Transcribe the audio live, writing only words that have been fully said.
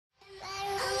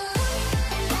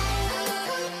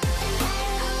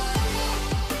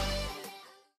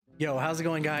Yo, how's it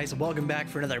going, guys? Welcome back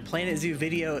for another Planet Zoo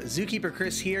video.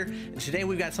 ZookeeperChris here, and today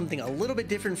we've got something a little bit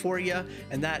different for you,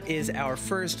 and that is our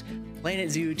first Planet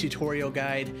Zoo tutorial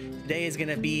guide. Today is going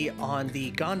to be on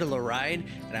the gondola ride,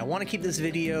 and I want to keep this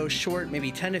video short,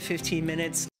 maybe 10 to 15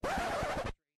 minutes.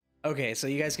 Okay, so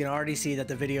you guys can already see that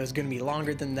the video is going to be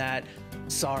longer than that.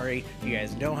 Sorry, you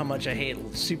guys know how much I hate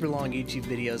super long YouTube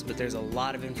videos, but there's a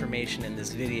lot of information in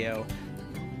this video.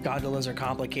 Gondolas are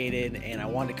complicated, and I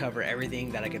wanted to cover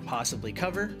everything that I could possibly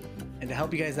cover. And to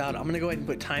help you guys out, I'm going to go ahead and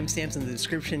put timestamps in the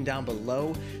description down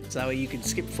below, so that way you can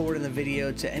skip forward in the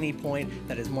video to any point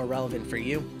that is more relevant for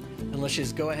you. And let's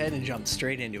just go ahead and jump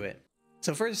straight into it.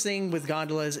 So first thing with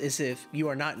gondolas is if you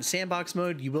are not in sandbox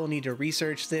mode, you will need to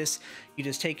research this. You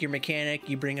just take your mechanic,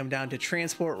 you bring them down to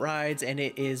transport rides, and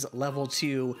it is level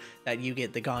 2 that you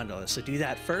get the gondola. So do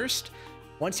that first.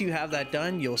 Once you have that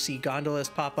done, you'll see gondolas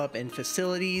pop up in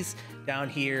facilities. Down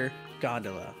here,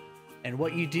 gondola. And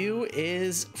what you do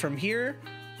is from here,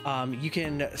 you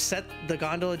can set the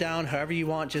gondola down however you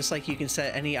want, just like you can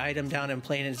set any item down in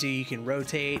Planet Zoo. You can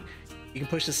rotate, you can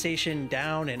push the station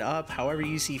down and up however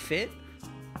you see fit.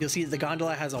 You'll see that the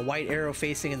gondola has a white arrow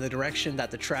facing in the direction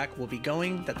that the track will be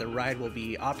going, that the ride will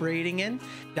be operating in.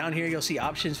 Down here, you'll see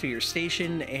options for your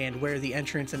station and where the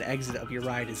entrance and exit of your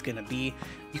ride is going to be.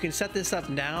 You can set this up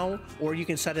now, or you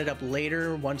can set it up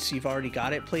later once you've already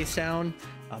got it placed down.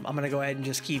 I'm going to go ahead and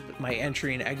just keep my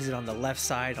entry and exit on the left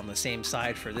side, on the same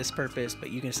side for this purpose,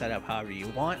 but you can set up however you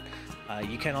want.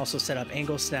 You can also set up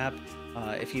angle snap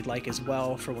if you'd like as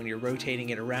well for when you're rotating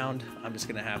it around. I'm just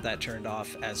going to have that turned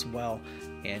off as well.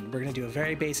 And we're going to do a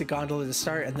very basic gondola to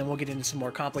start, and then we'll get into some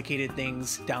more complicated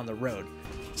things down the road.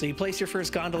 So you place your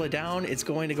first gondola down, it's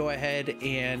going to go ahead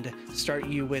and start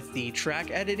you with the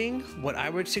track editing. What I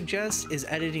would suggest is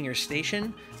editing your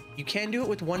station. You can do it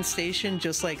with one station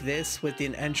just like this with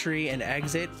an entry and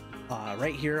exit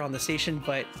right here on the station,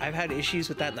 but I've had issues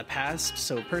with that in the past.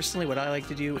 So personally, what I like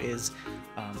to do is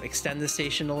extend the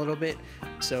station a little bit.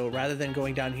 So rather than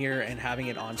going down here and having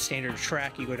it on standard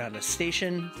track, you go down to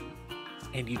station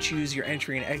and you choose your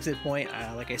entry and exit point.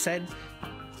 Like I said,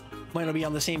 mine will be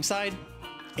on the same side,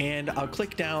 and I'll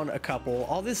click down a couple.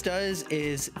 All this does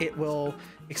is it will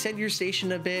extend your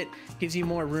station a bit, gives you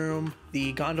more room.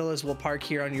 The gondolas will park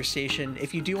here on your station.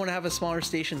 If you do want to have a smaller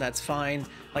station, that's fine.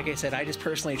 Like I said, I just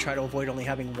personally try to avoid only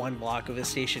having one block of a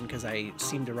station because I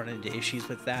seem to run into issues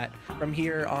with that. From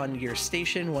here on your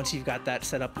station, once you've got that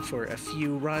set up for a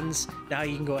few runs, now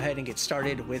you can go ahead and get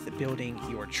started with building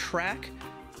your track.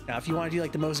 Now, if you want to do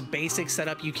like the most basic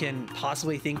setup you can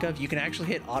possibly think of, you can actually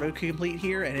hit autocomplete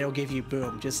here and it'll give you,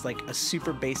 boom, just like a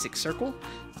super basic circle.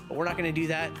 But we're not going to do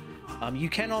that. You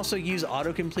can also use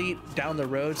autocomplete down the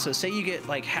road. So say you get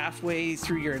like halfway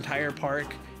through your entire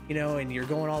park, you know, and you're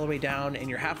going all the way down and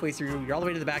you're halfway through, you're all the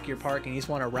way to the back of your park and you just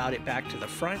want to route it back to the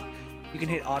front. You can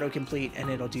hit autocomplete and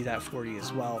it'll do that for you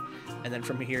as well. And then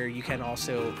from here, you can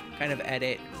also kind of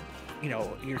edit, you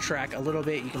know, your track a little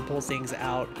bit. You can pull things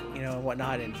out, you know, and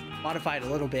whatnot, and modify it a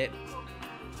little bit.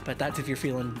 But that's if you're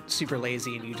feeling super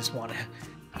lazy and you just want to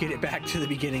get it back to the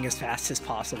beginning as fast as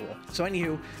possible. So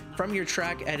anywho, from your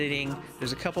track editing,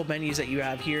 there's a couple menus that you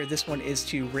have here. This one is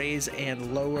to raise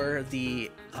and lower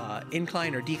the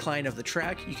incline or decline of the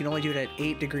track. You can only do it at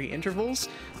 8-degree intervals.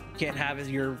 You can't have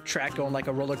your track going like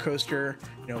a roller coaster,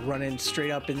 you know, running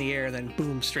straight up in the air and then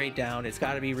boom, straight down. It's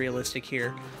got to be realistic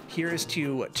here. Here is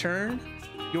to turn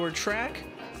your track.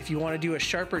 If you want to do a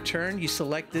sharper turn, you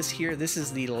select this here. This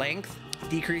is the length.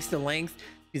 Decrease the length.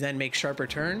 You then make sharper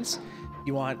turns.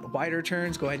 You want wider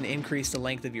turns, go ahead and increase the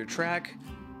length of your track,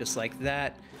 just like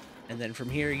that. And then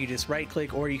from here, you just right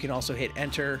click, or you can also hit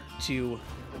enter to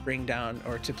bring down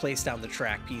or to place down the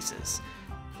track pieces.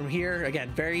 From here, again,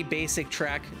 very basic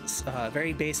track,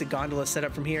 very basic gondola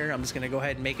setup from here. I'm just gonna go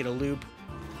ahead and make it a loop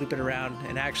it around.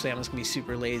 And actually, I'm just gonna be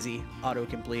super lazy,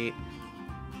 autocomplete.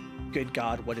 Good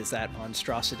God, what is that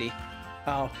monstrosity?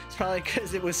 Oh, it's probably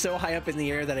because it was so high up in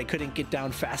the air that I couldn't get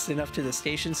down fast enough to the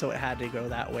station, so it had to go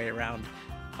that way around.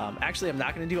 Actually, I'm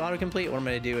not going to do autocomplete. What I'm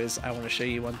going to do is I want to show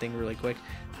you one thing really quick.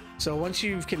 So once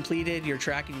you've completed your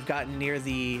track and you've gotten near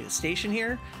the station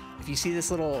here, if you see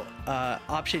this little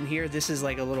option here, this is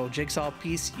like a little jigsaw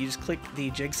piece. You just click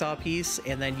the jigsaw piece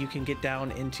and then you can get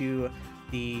down into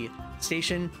the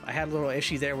station. I had a little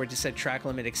issue there where it just said track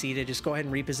limit exceeded. Just go ahead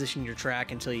and reposition your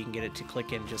track until you can get it to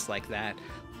click in just like that.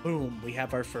 Boom, we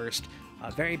have our first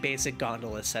very basic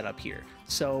gondola setup here.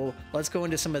 So let's go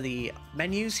into some of the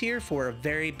menus here for a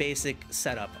very basic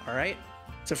setup. All right,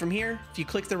 so from here, if you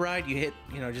click the ride, you hit,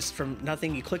 you know, just from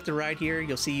nothing, you click the ride here,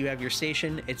 you'll see you have your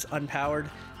station. It's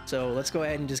unpowered. So let's go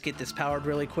ahead and just get this powered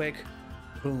really quick.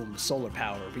 Boom, solar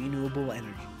power, renewable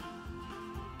energy.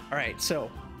 All right, so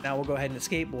now we'll go ahead and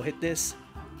escape. We'll hit this.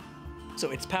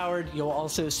 So it's powered. You'll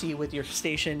also see with your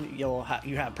station,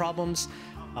 you have problems.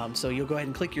 So you'll go ahead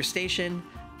and click your station.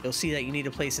 You'll see that you need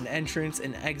to place an entrance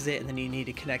and exit, and then you need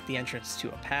to connect the entrance to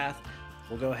a path.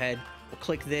 We'll go ahead, we'll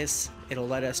click this. It'll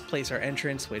let us place our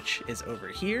entrance, which is over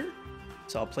here.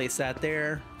 So I'll place that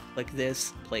there, click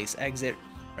this, place exit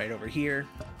right over here,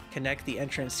 connect the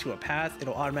entrance to a path.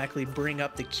 It'll automatically bring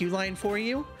up the queue line for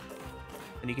you,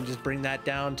 and you can just bring that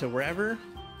down to wherever.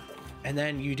 And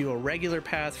then you do a regular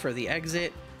path for the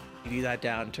exit. You do that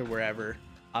down to wherever.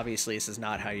 Obviously, this is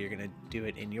not how you're going to do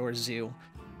it in your zoo.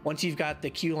 Once you've got the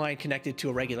queue line connected to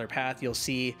a regular path, you'll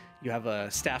see you have a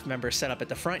staff member set up at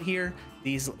the front here.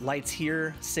 These lights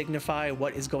here signify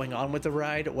what is going on with the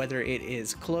ride, whether it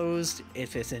is closed.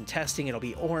 If it's in testing, it'll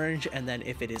be orange. And then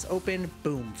if it is open,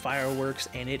 boom, fireworks,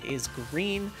 and it is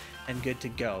green and good to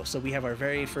go. So we have our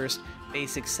very first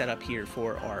basic setup here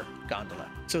for our gondola.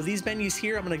 So these menus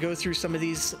here, I'm going to go through some of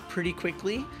these pretty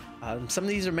quickly. Some of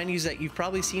these are menus that you've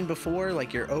probably seen before,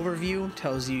 like your overview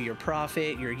tells you your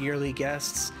profit, your yearly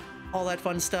guests, all that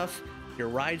fun stuff. Your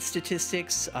ride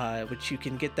statistics, which you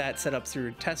can get that set up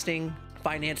through testing,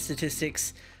 finance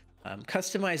statistics,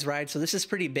 customize ride. So this is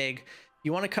pretty big.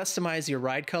 You want to customize your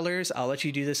ride colors. I'll let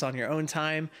you do this on your own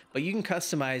time, but you can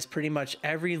customize pretty much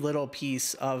every little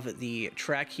piece of the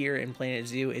track here in Planet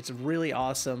Zoo. It's really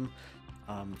awesome.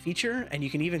 Feature, and you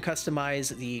can even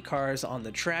customize the cars on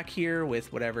the track here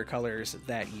with whatever colors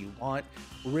that you want.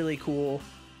 Really cool.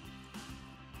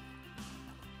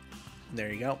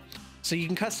 There you go. So you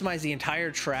can customize the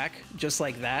entire track just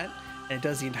like that, and it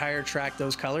does the entire track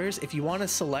those colors. If you want to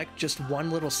select just one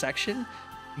little section,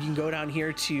 you can go down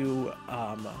here to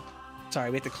sorry,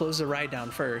 we have to close the ride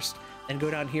down first and go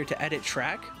down here to edit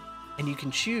track, and you can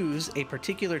choose a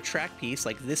particular track piece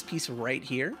like this piece right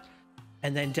here.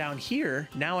 And then down here,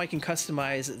 now I can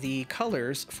customize the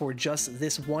colors for just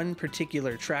this one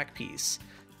particular track piece.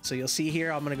 So you'll see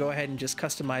here, I'm going to go ahead and just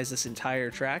customize this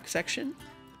entire track section.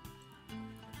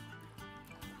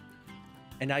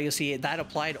 And now you'll see that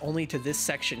applied only to this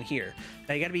section here.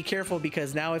 Now you got to be careful,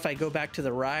 because now if I go back to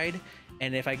the ride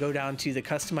and if I go down to the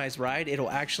customized ride,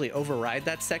 it'll actually override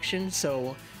that section.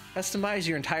 So customize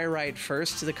your entire ride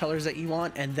first to the colors that you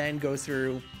want, and then go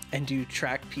through and do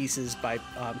track pieces by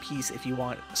piece if you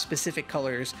want specific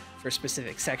colors for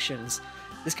specific sections.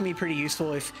 This can be pretty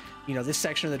useful if, you know, this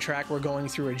section of the track we're going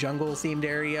through a jungle themed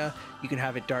area. You can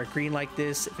have it dark green like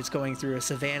this. If it's going through a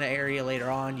savanna area later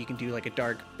on, you can do like a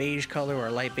dark beige color or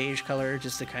a light beige color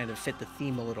just to kind of fit the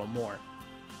theme a little more.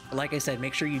 But like I said,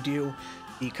 make sure you do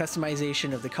the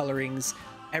customization of the colorings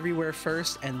everywhere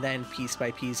first, and then piece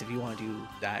by piece if you want to do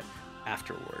that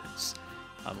afterwards.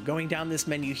 Going down this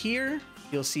menu here,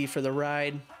 you'll see for the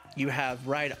ride, you have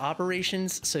ride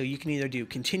operations. So you can either do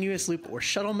continuous loop or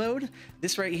shuttle mode.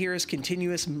 This right here is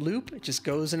continuous loop. It just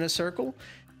goes in a circle.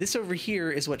 This over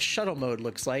here is what shuttle mode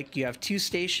looks like. You have two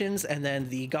stations, and then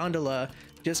the gondola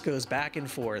just goes back and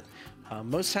forth.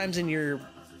 Most times in your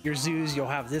zoos, you'll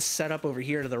have this set up over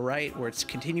here to the right where it's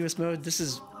continuous mode. This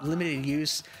is limited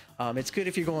use. It's good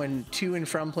if you're going to and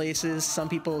from places. Some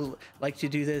people like to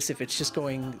do this if it's just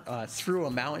going through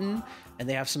a mountain and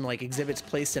they have some like exhibits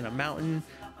placed in a mountain.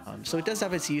 So it does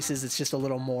have its uses. It's just a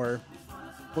little more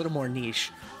niche.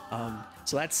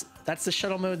 So that's the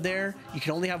shuttle mode there. You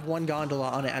can only have one gondola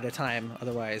on it at a time.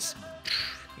 Otherwise,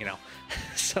 you know,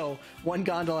 so one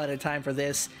gondola at a time for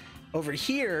this. Over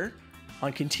here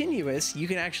on continuous, you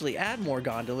can actually add more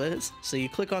gondolas. So you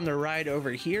click on the ride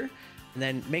over here, and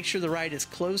then make sure the ride is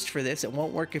closed for this. It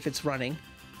won't work if it's running.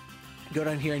 Go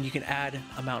down here and you can add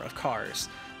amount of cars.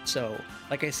 So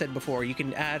like I said before, you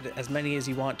can add as many as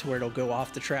you want to where it'll go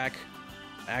off the track.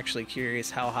 I'm actually curious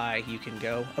how high you can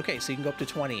go. Okay, so you can go up to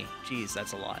 20. Geez,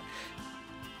 that's a lot.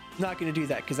 Not going to do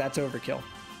that because that's overkill.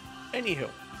 Anywho,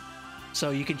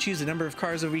 so you can choose the number of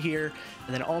cars over here,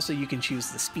 and then also you can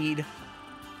choose the speed.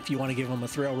 If you want to give them a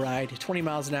thrill ride, 20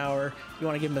 miles an hour. If you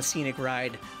want to give them a scenic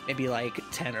ride, maybe like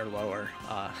 10 or lower.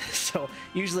 So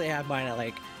usually I have mine at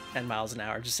like 10 miles an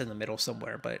hour, just in the middle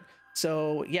somewhere. But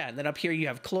so yeah, and then up here you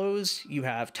have closed, you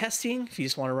have testing. If you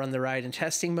just want to run the ride in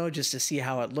testing mode just to see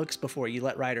how it looks before you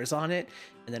let riders on it.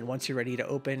 And then once you're ready to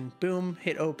open, boom,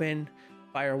 hit open,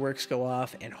 fireworks go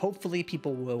off, and hopefully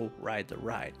people will ride the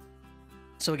ride.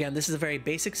 So again, this is a very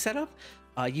basic setup.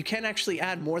 You can actually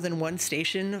add more than one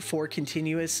station for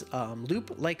continuous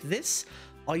loop like this.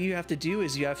 All you have to do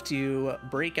is you have to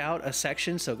break out a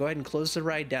section. So go ahead and close the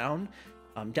ride down.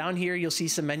 Down here, you'll see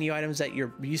some menu items that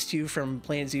you're used to from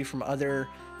Planet Zoo from other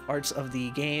parts of the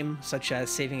game, such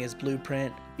as saving as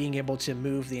blueprint, being able to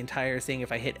move the entire thing.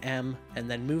 If I hit M and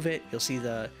then move it, you'll see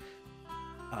the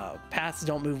paths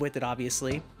don't move with it,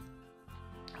 obviously.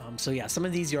 So yeah, some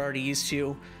of these you're already used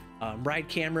to. Ride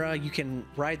camera, you can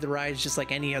ride the rides just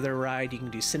like any other ride. You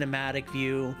can do cinematic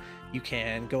view. You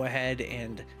can go ahead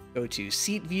and go to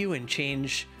seat view and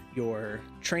change your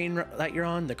train that you're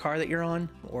on, the car that you're on,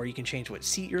 or you can change what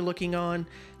seat you're looking on,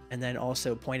 and then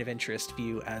also point of interest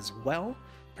view as well.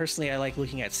 Personally, I like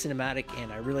looking at cinematic,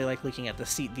 and I really like looking at the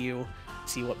seat view,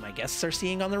 see what my guests are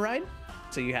seeing on the ride.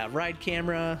 So you have ride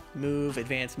camera, move,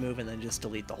 advanced move, and then just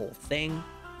delete the whole thing.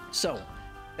 So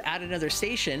to add another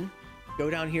station, go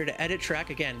down here to edit track.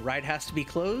 Again, ride has to be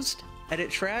closed, edit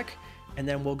track, and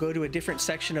then we'll go to a different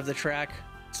section of the track,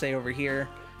 say over here.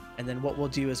 And then what we'll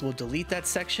do is we'll delete that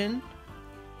section.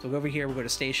 So we'll go over here, we'll go to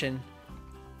station,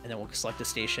 and then we'll select a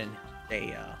station.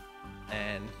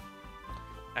 And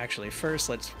actually first,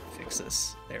 let's fix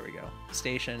this. There we go.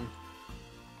 Station,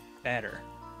 better.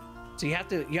 So you have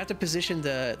to position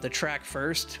the track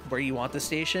first where you want the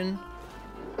station,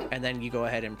 and then you go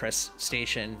ahead and press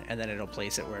station, and then it'll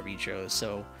place it wherever you chose.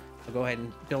 So I'll go ahead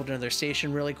and build another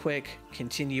station really quick,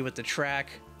 continue with the track,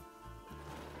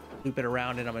 loop it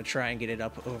around, and I'm gonna try and get it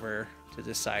up over to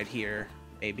this side here.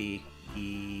 Maybe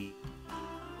I'm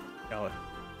gonna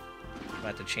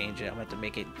have to change it. I'm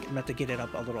gonna have to get it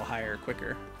up a little higher,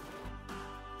 quicker.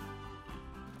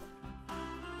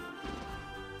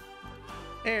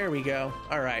 There we go.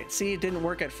 All right, see, it didn't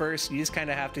work at first. You just kind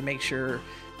of have to make sure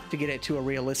to get it to a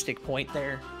realistic point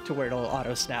there to where it'll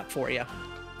auto snap for you.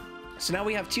 So now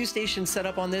we have 2 stations set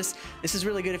up on this. This is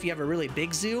really good if you have a really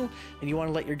big zoo and you want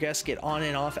to let your guests get on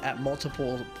and off at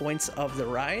multiple points of the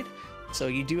ride. So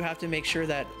you do have to make sure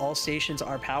that all stations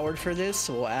are powered for this.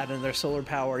 So we'll add another solar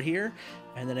power here.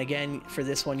 And then again, for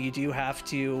this one, you do have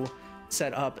to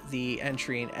set up the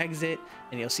entry and exit.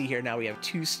 And you'll see here now we have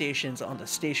 2 stations on the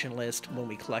station list when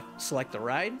we select the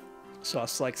ride. So I'll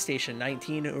select station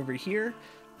 19 over here,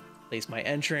 place my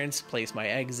entrance, place my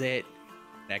exit,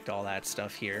 connect all that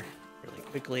stuff here really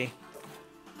quickly.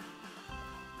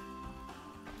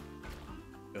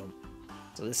 Boom.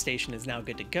 So this station is now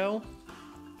good to go.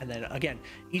 And then again,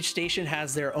 each station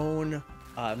has their own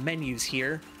menus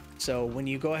here. So when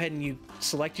you go ahead and you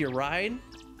select your ride,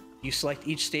 you select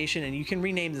each station, and you can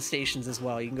rename the stations as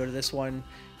well. You can go to this one,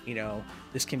 you know,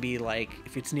 this can be like,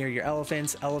 if it's near your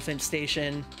elephants, elephant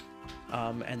station,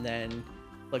 and then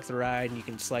click the ride, and you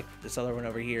can select this other one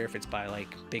over here if it's by like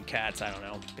big cats, I don't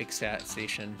know, big cat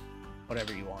station,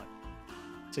 whatever you want.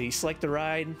 So you select the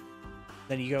ride,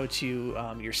 then you go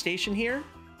to your station here,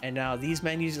 and now these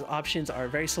menus options are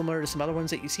very similar to some other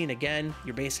ones that you've seen. Again,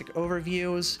 your basic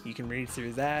overviews, you can read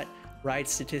through that. Ride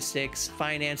statistics,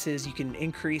 finances, you can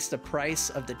increase the price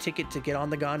of the ticket to get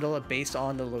on the gondola based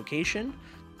on the location.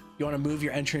 You want to move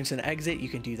your entrance and exit, you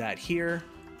can do that here.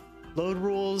 Load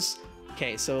rules.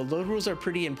 Okay, so load rules are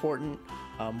pretty important.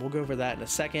 We'll go over that in a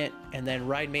second. And then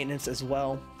ride maintenance as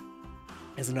well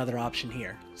is another option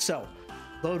here. So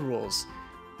load rules.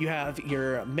 You have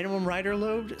your minimum rider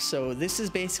load. So this is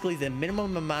basically the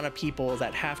minimum amount of people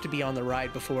that have to be on the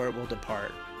ride before it will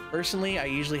depart. Personally, I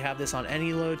usually have this on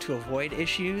any load to avoid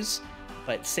issues,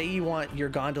 but say you want your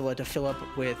gondola to fill up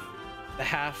with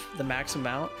the max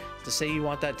amount. So say you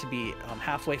want that to be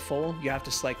halfway full, you have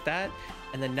to select that.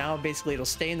 And then now basically it'll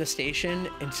stay in the station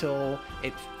until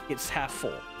it's half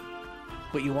full.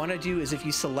 What you want to do is if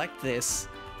you select this,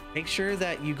 make sure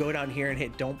that you go down here and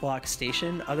hit don't block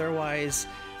station. Otherwise,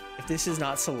 if this is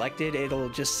not selected, it'll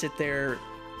just sit there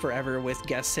forever with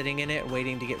guests sitting in it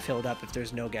waiting to get filled up if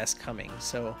there's no guests coming.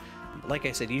 So like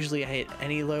I said, usually I hit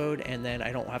any load and then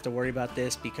I don't have to worry about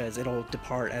this because it'll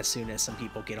depart as soon as some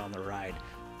people get on the ride.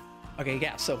 Okay,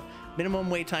 yeah, so minimum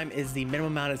wait time is the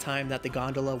minimum amount of time that the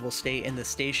gondola will stay in the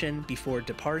station before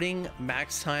departing.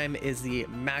 Max time is the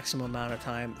maximum amount of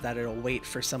time that it'll wait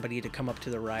for somebody to come up to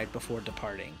the ride before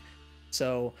departing.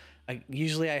 So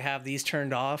usually I have these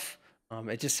turned off.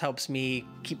 It just helps me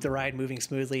keep the ride moving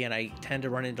smoothly, and I tend to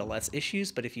run into less issues,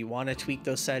 but if you want to tweak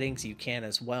those settings, you can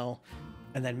as well.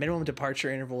 And then minimum departure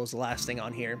interval is the last thing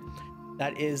on here.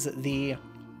 That is the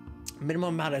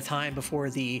minimum amount of time before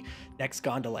the next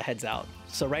gondola heads out.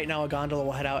 So right now a gondola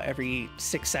will head out every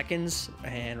 6 seconds,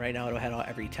 and right now it'll head out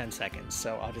every 10 seconds.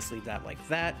 So I'll just leave that like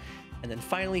that. And then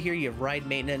finally here you have ride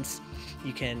maintenance.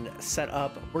 You can set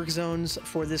up work zones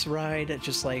for this ride,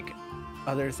 just like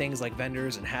other things like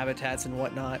vendors and habitats and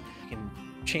whatnot. You can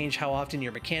change how often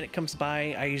your mechanic comes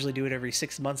by. I usually do it every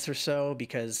 6 months or so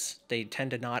because they tend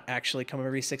to not actually come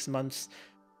every 6 months.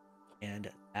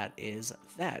 And that is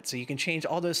that. So you can change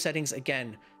all those settings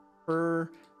again per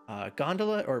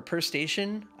gondola or per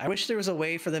station. I wish there was a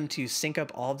way for them to sync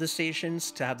up all of the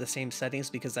stations to have the same settings,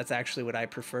 because that's actually what I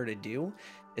prefer to do,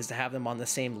 is to have them on the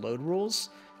same load rules,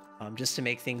 just to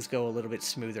make things go a little bit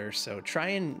smoother. So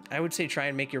I would say try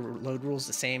and make your load rules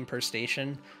the same per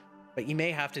station, but you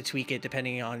may have to tweak it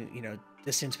depending on, you know,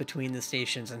 distance between the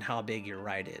stations and how big your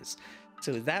ride is.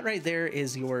 So that right there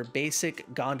is your basic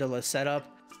gondola setup.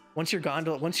 Once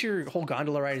your whole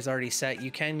gondola ride is already set,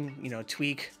 you can, you know,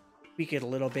 tweak it a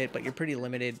little bit, but you're pretty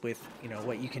limited with, you know,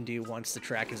 what you can do once the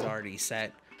track is already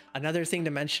set. Another thing to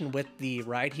mention with the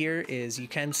ride here is you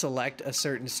can select a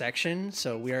certain section.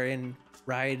 So we are in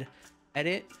ride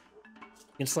edit.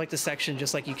 You can select a section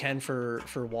just like you can for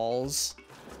walls.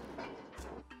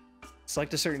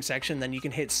 Select a certain section, then you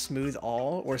can hit smooth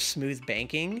all or smooth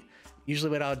banking. Usually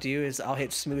what I'll do is I'll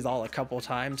hit smooth all a couple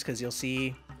times, because you'll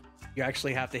see you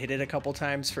actually have to hit it a couple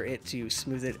times for it to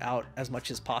smooth it out as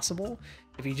much as possible.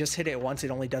 If you just hit it once,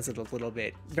 it only does it a little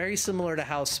bit. Very similar to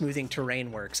how smoothing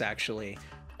terrain works, actually.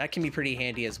 That can be pretty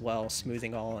handy as well,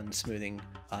 smoothing all and smoothing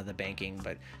the banking.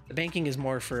 But the banking is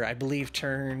more for, I believe,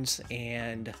 turns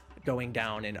and going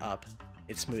down and up.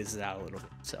 It smooths it out a little bit.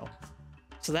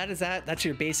 So that is that. That's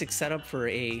your basic setup for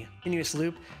a continuous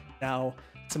loop. Now,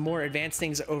 some more advanced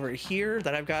things over here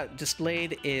that I've got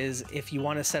displayed is if you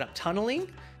want to set up tunneling.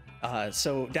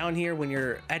 So down here, when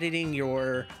you're editing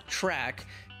your track,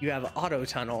 you have auto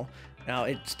tunnel. Now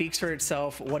it speaks for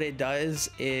itself. What it does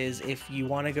is if you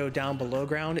want to go down below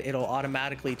ground, it'll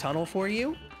automatically tunnel for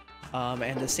you.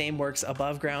 And the same works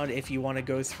above ground. If you want to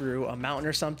go through a mountain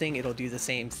or something, it'll do the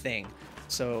same thing.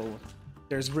 So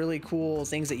there's really cool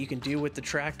things that you can do with the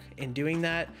track in doing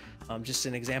that. Just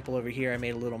an example over here, I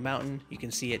made a little mountain. You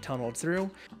can see it tunneled through.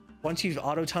 Once you've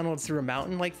auto tunneled through a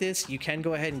mountain like this, you can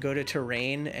go ahead and go to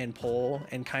terrain and pull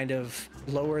and kind of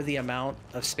lower the amount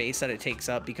of space that it takes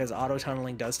up, because auto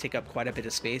tunneling does take up quite a bit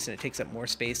of space, and it takes up more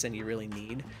space than you really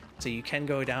need. So you can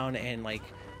go down and, like,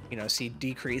 you know, see,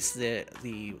 decrease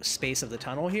the space of the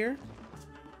tunnel here,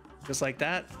 just like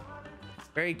that.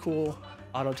 Very cool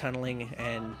auto tunneling,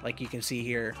 and like you can see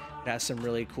here, it has some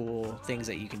really cool things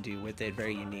that you can do with it.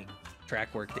 Very unique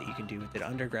track work that you can do with it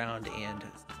underground and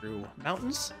through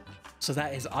mountains. So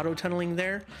that is auto tunneling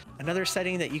there. Another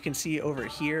setting that you can see over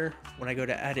here when I go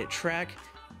to edit track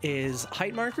is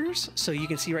height markers. So you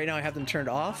can see right now I have them turned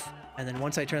off, and then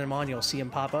once I turn them on, you'll see them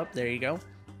pop up. There you go.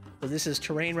 So this is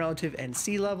terrain, relative, and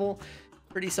sea level.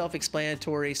 Pretty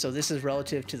self-explanatory. So this is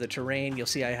relative to the terrain. You'll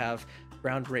see I have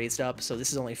ground raised up. So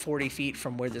this is only 40 feet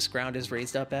from where this ground is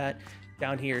raised up at.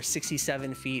 Down here,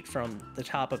 67 feet from the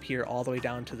top up here all the way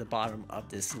down to the bottom of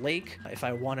this lake. If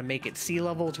I want to make it sea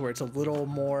level to where it's a little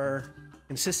more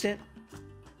consistent,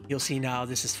 you'll see now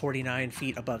this is 49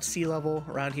 feet above sea level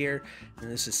around here,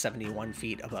 and this is 71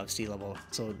 feet above sea level.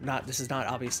 So this is not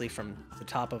obviously from the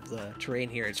top of the terrain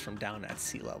here, it's from down at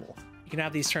sea level. You can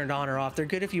have these turned on or off. They're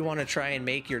good if you want to try and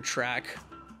make your track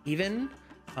even.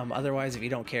 Otherwise, if you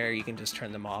don't care, you can just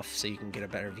turn them off so you can get a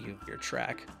better view of your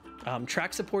track.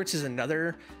 Track supports is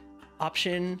another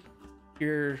option. If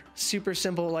you're super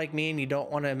simple like me and you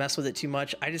don't want to mess with it too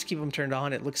much, I just keep them turned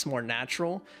on. It looks more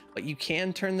natural, but you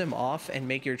can turn them off and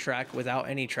make your track without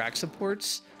any track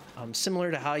supports.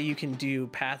 Similar to how you can do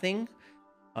pathing.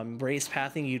 Raised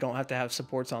pathing, you don't have to have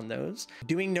supports on those.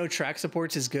 Doing no track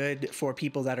supports is good for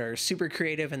people that are super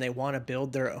creative and they want to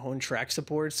build their own track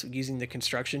supports using the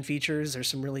construction features. There's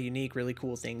some really unique, really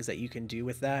cool things that you can do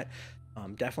with that.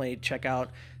 Definitely check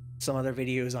out some other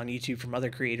videos on YouTube from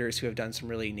other creators who have done some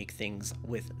really unique things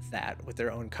with that, with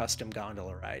their own custom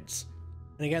gondola rides.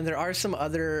 And again, there are some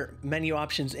other menu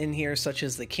options in here, such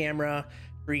as the camera,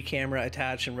 free camera,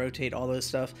 attach and rotate, all those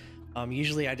stuff.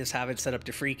 Usually I just have it set up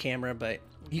to free camera, but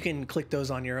you can click those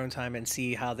on your own time and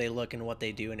see how they look and what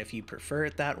they do, and if you prefer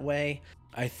it that way.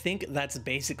 I think that's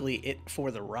basically it for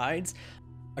the rides.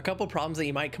 A couple problems that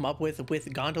you might come up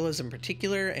with gondolas in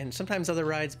particular, and sometimes other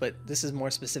rides, but this is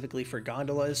more specifically for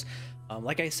gondolas.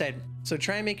 Like I said, so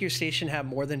try and make your station have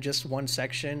more than just one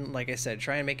section. Like I said,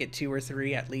 try and make it 2 or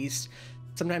 3 at least.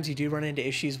 Sometimes you do run into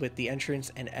issues with the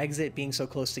entrance and exit being so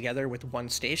close together with one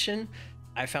station.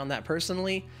 I found that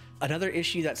personally. Another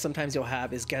issue that sometimes you'll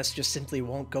have is guests just simply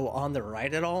won't go on the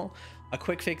ride at all. A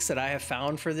quick fix that I have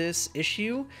found for this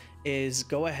issue is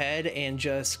go ahead and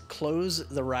just close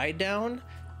the ride down,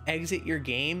 exit your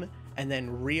game, and then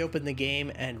reopen the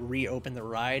game and reopen the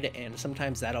ride, and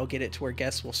sometimes that'll get it to where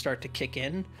guests will start to kick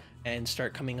in and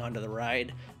start coming onto the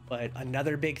ride. But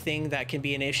another big thing that can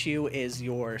be an issue is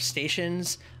your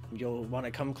stations. You'll want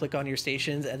to come click on your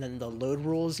stations, and then the load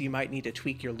rules, you might need to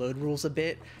tweak your load rules a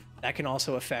bit. That can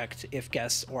also affect if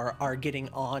guests are getting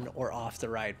on or off the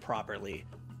ride properly.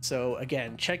 So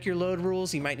again, check your load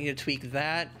rules. You might need to tweak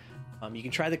that. You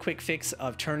can try the quick fix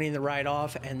of turning the ride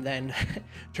off and then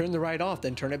turn the ride off,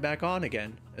 then turn it back on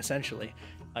again, essentially.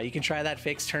 You can try that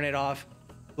fix, turn it off,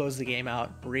 close the game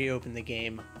out, reopen the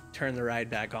game, turn the ride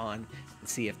back on, and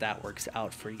see if that works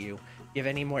out for you. If you have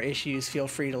any more issues, feel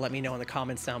free to let me know in the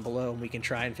comments down below and we can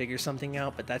try and figure something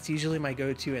out, but that's usually my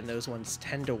go-to and those ones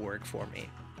tend to work for me.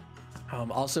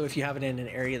 Also, if you have it in an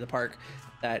area of the park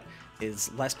that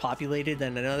is less populated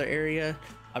than another area,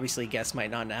 obviously guests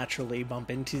might not naturally bump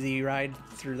into the ride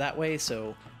through that way,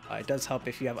 so it does help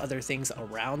if you have other things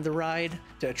around the ride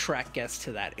to attract guests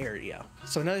to that area.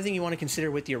 So another thing you want to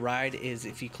consider with your ride is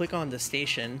if you click on the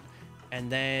station and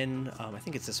then I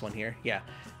think it's this one here, yeah,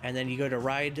 and then you go to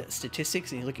ride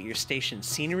statistics and you look at your station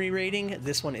scenery rating.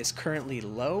 This one is currently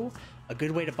low. A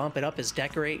good way to bump it up is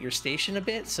decorate your station a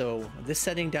bit. So this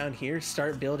setting down here,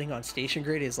 start building on station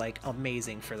grid, is like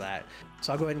amazing for that.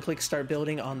 So I'll go ahead and click start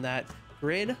building on that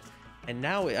grid, and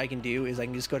now what I can do is I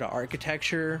can just go to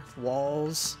architecture,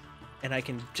 walls, and I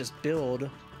can just build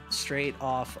straight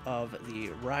off of the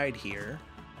ride here.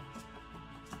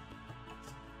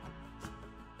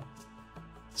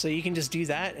 So you can just do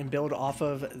that and build off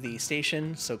of the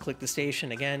station. So click the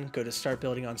station again, go to start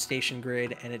building on station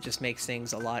grid, and it just makes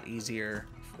things a lot easier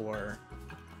for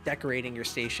decorating your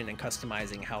station and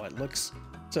customizing how it looks.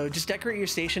 So just decorate your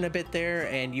station a bit there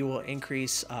and you will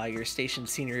increase your station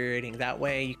scenery rating that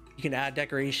way. You can add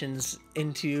decorations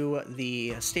into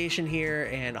the station here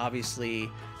and obviously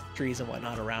trees and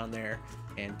whatnot around there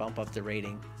and bump up the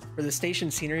rating. For the station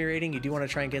scenery rating, you do want to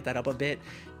try and get that up a bit,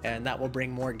 and that will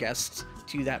bring more guests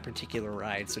to that particular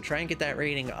ride. So try and get that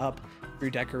rating up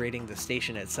through decorating the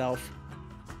station itself.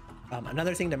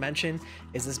 Another thing to mention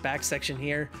is this back section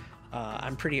here.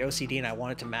 I'm pretty OCD and I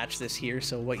want it to match this here.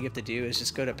 So what you have to do is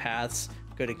just go to paths,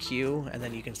 go to queue, and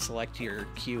then you can select your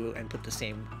queue and put the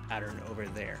same pattern over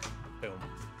there. Boom.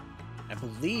 I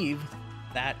believe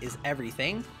that is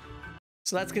everything.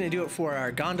 So that's going to do it for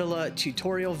our gondola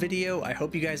tutorial video. I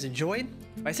hope you guys enjoyed.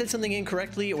 If I said something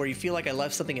incorrectly or you feel like I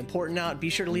left something important out, be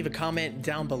sure to leave a comment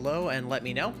down below and let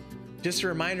me know. Just a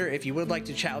reminder, if you would like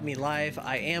to chat with me live,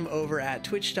 I am over at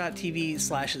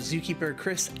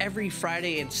twitch.tv/ZookeeperChris every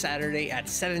Friday and Saturday at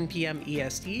 7 p.m.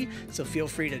 EST, so feel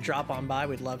free to drop on by.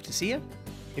 We'd love to see you.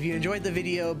 If you enjoyed the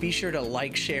video, be sure to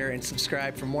like, share, and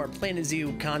subscribe for more Planet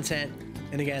Zoo content.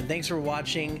 And again, thanks for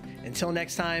watching. Until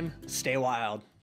next time, stay wild.